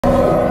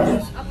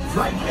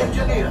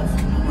engineers,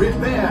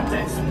 repair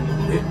test.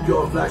 Hit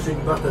your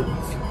flashing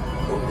buttons.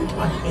 Only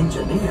one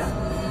engineer.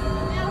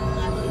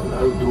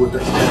 I'll do what I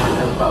can to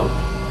help out.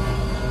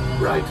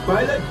 Right,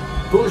 pilot?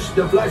 Push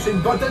the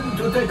flashing button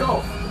to take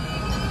off.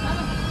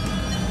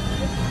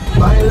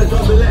 Pilot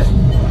on the left.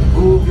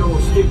 Move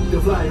your stick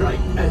to fly right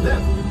and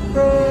left.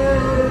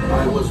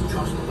 I was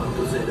just about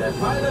to say that.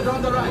 Pilot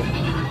on the right.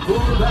 Pull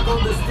back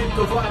on the stick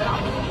to fly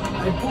up.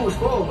 And push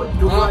forward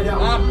to fly down.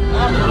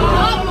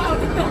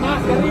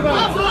 Más arriba.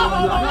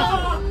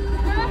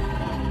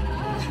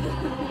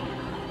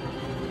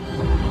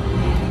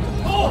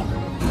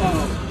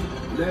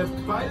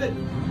 Left pilot,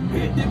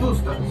 hit the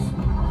boosters.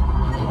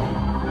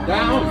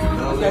 Down.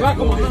 Now Se va let's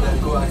como go with that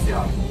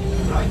coaxial.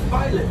 Right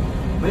pilot,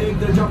 make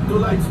the jump to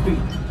light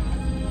speed.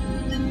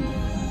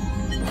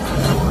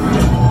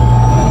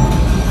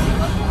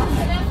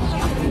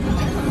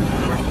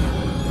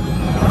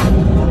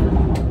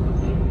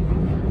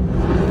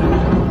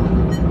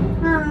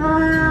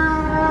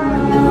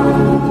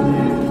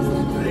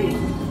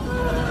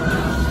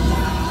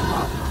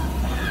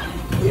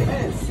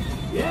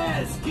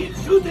 Yes, keep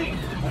shooting.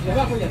 Hacia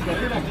abajo y hacia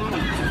arriba, claro.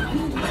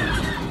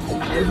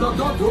 They've not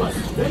got to us.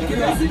 Take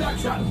evasive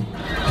action.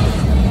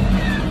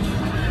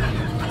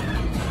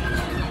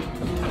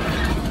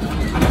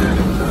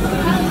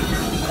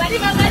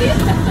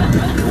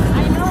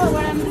 I know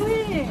what I'm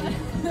doing.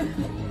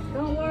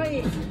 Don't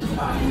worry.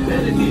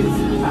 There it is.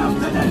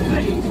 After that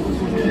plane.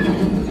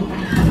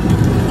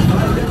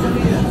 Fire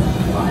engineers.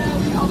 Fire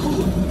the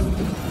harpoon.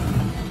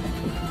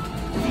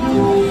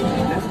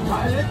 Left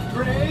pilot,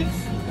 brakes.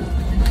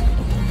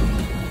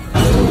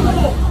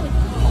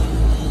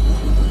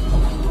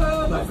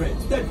 Well, my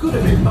friends, that could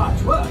have been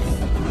much worse.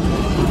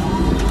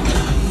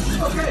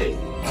 Okay,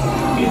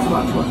 it's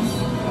much worse.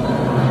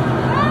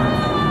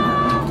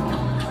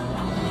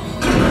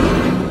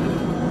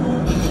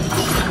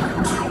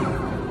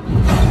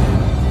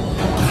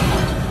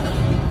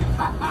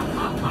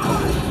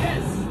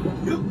 Yes,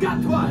 you got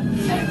one.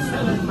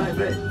 Excellent, my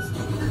friends.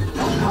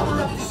 Power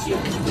up the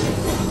ship.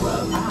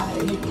 Well, I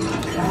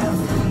have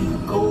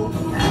go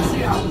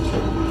axial.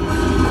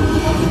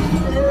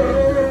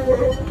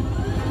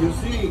 You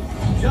see,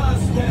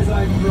 just as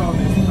I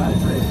promised, my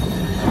friend.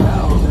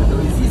 Now that the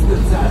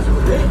resistance has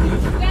ready,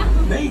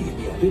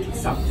 maybe a little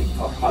something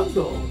for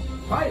Hondo.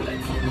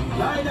 Pilots,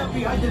 line up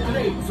behind the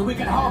train so we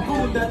can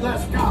harpoon that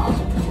last car.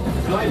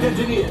 Flight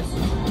engineers,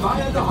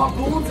 fire the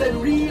harpoons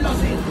and reel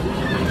us in.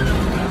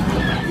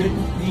 Get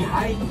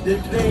behind the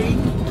train.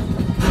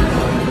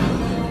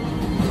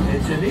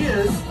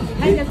 Engineers,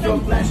 hit your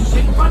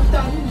flashing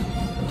button.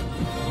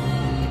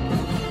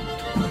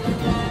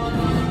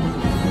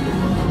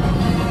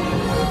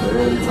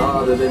 It's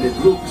harder than it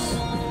looks.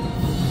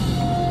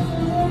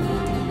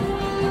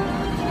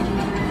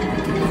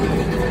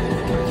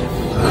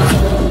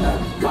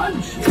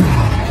 Gunship!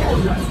 Oh,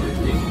 that's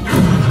ridiculous.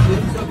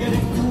 Things are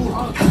getting too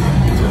hot.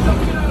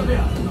 Get out of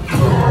here!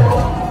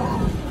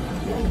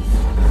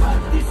 A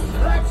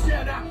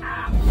distraction!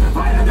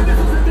 Fire the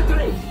missiles at the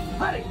train!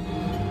 Hurry!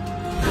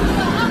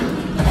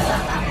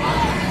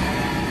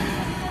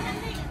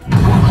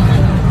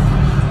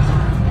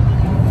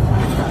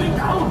 It's coming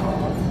down!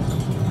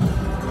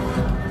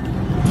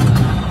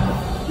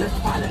 Left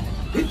pilot,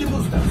 hit the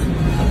boosters!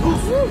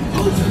 Boost!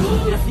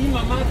 Y así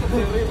mamá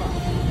hacia arriba.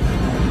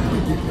 We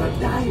did not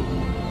die.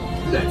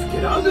 Let's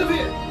get out of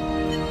here!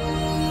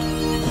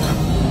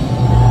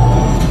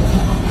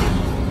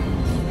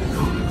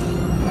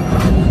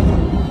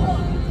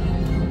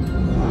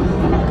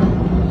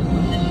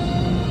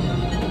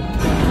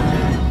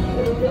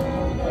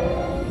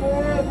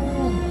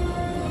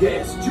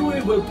 Yes,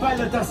 Chewie will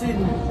pilot us in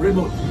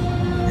remotely.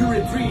 You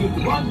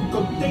retrieved one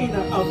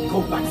container of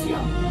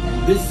coaxium.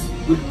 This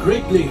will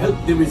greatly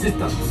help the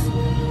resistance.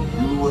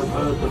 You have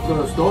heard the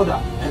First Order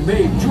and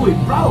made Chewie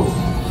proud.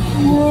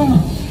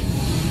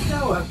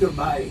 Now, after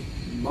my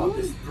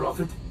modest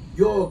profit,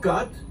 your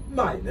cut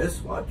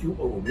minus what you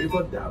owe me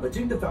for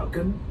damaging the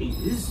Falcon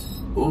is...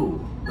 Oh,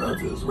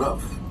 that is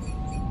rough.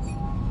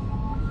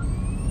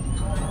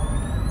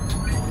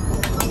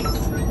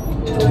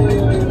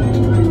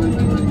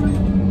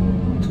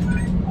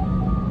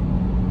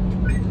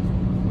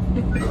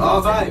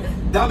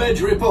 R5,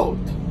 damage report.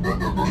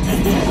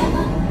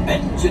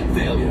 Engine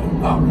failure.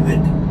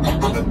 Alright.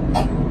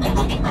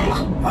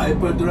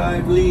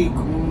 Hyperdrive leak.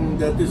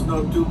 That is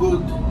not too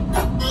good.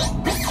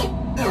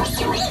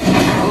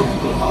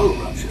 Multiple hull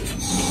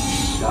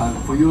ruptures.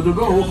 Time for you to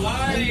go.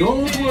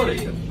 Don't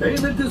worry, the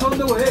payment is on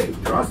the way.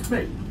 Trust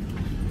me.